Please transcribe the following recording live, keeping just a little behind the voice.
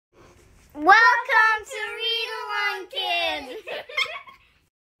Welcome to Read Along Kids!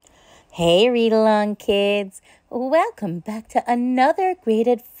 Hey, Read Along Kids! Welcome back to another great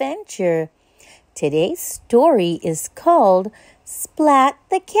adventure. Today's story is called Splat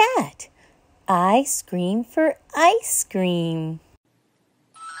the Cat. I scream for ice cream.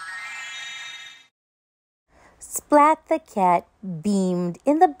 Splat the Cat beamed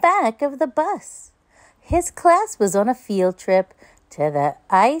in the back of the bus. His class was on a field trip to the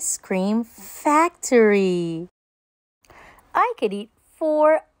ice cream factory. I could eat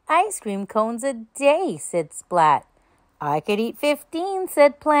 4 ice cream cones a day, said Splat. I could eat 15,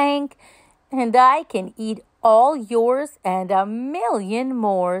 said Plank. And I can eat all yours and 1,000,000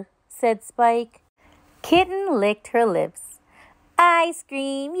 more, said Spike. Kitten licked her lips. I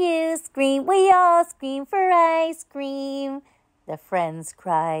scream, you scream, we all scream for ice cream, the friends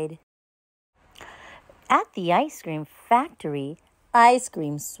cried. At the ice cream factory, ice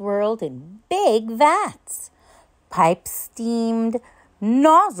cream swirled in big vats. Pipes steamed,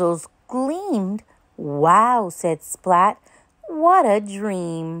 nozzles gleamed. Wow, said Splat, what a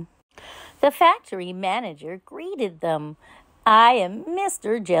dream. The factory manager greeted them. I am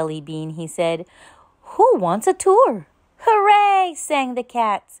Mr. Jellybean, he said. Who wants a tour? Hooray, sang the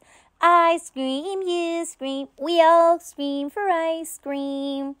cats. I scream, you scream, we all scream for ice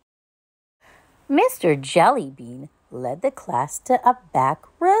cream. Mr. Jellybean led the class to a back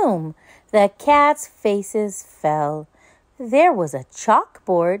room. The cats' faces fell. There was a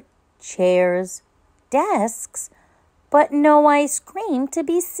chalkboard, chairs, desks, but no ice cream to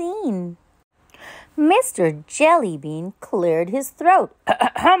be seen. Mr. Jellybean cleared his throat.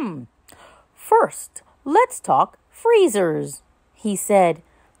 First, let's talk freezers, he said.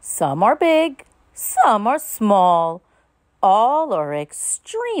 Some are big, some are small. All are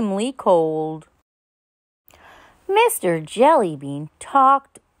extremely cold. Mr. Jellybean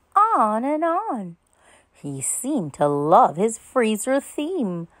talked on and on. He seemed to love his freezer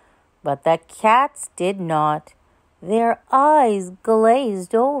theme, but the cats did not. Their eyes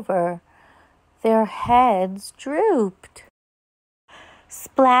glazed over. Their heads drooped.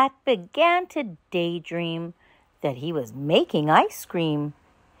 Splat began to daydream that he was making ice cream.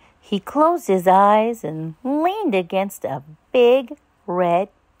 He closed his eyes and leaned against a big red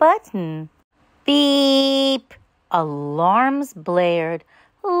button. Beep! Alarms blared.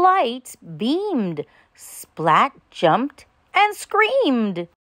 Lights beamed. Splat jumped and screamed.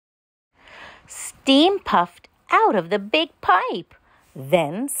 Steam puffed out of the big pipe.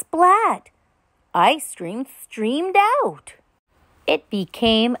 Then splat. Ice cream streamed out. It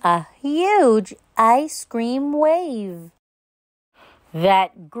became a huge ice cream wave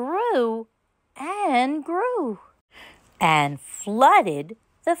that grew and grew and flooded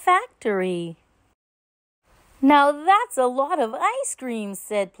the factory. Now that's a lot of ice cream,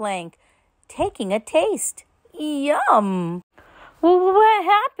 said Plank, taking a taste. Yum! What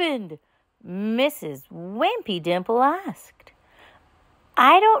happened? Mrs. Wimpy Dimple asked.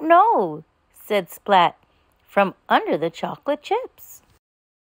 I don't know, said Splat, from under the chocolate chips.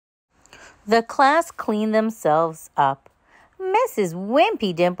 The class cleaned themselves up. Mrs.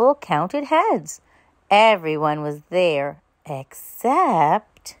 Wimpy Dimple counted heads. Everyone was there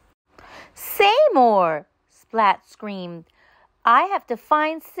except Seymour, Splat screamed. I have to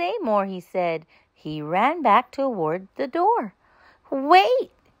find Seymour, he said. He ran back toward the door. Wait,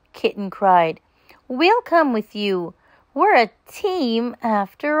 Kitten cried. We'll come with you. We're a team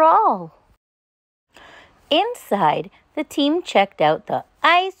after all. Inside, the team checked out the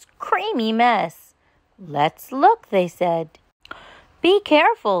ice creamy mess. Let's look, they said. Be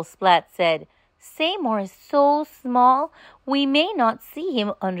careful, Splat said. Seymour is so small, we may not see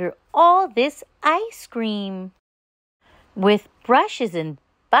him under all this ice cream. With brushes and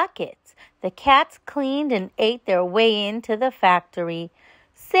buckets, the cats cleaned and ate their way into the factory.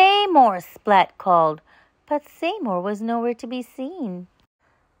 Seymour, Splat called, but Seymour was nowhere to be seen.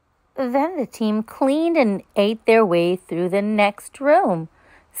 Then the team cleaned and ate their way through the next room.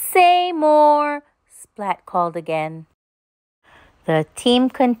 Seymour, Splat called again. The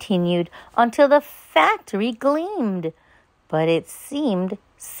team continued until the factory gleamed, but it seemed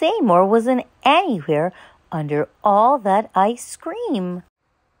Seymour wasn't anywhere under all that ice cream.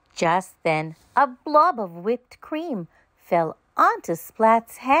 Just then, a blob of whipped cream fell onto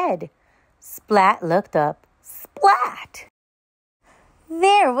Splat's head. Splat looked up. Splat!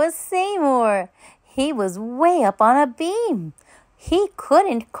 There was Seymour. He was way up on a beam. He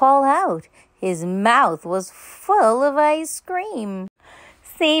couldn't call out. His mouth was full of ice cream.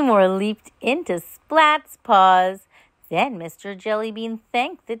 Seymour leaped into Splat's paws. Then Mr. Jellybean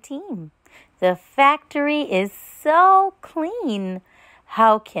thanked the team. The factory is so clean.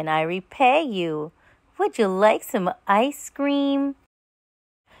 How can I repay you? Would you like some ice cream?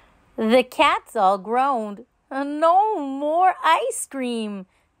 The cats all groaned. No more ice cream,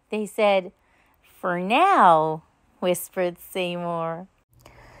 they said. For now, whispered Seymour.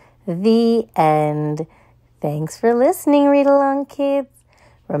 The end. Thanks for listening, Read Along Kids.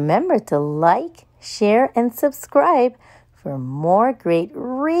 Remember to like, share, and subscribe for more great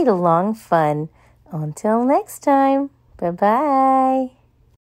read-along fun. Until next time, bye-bye.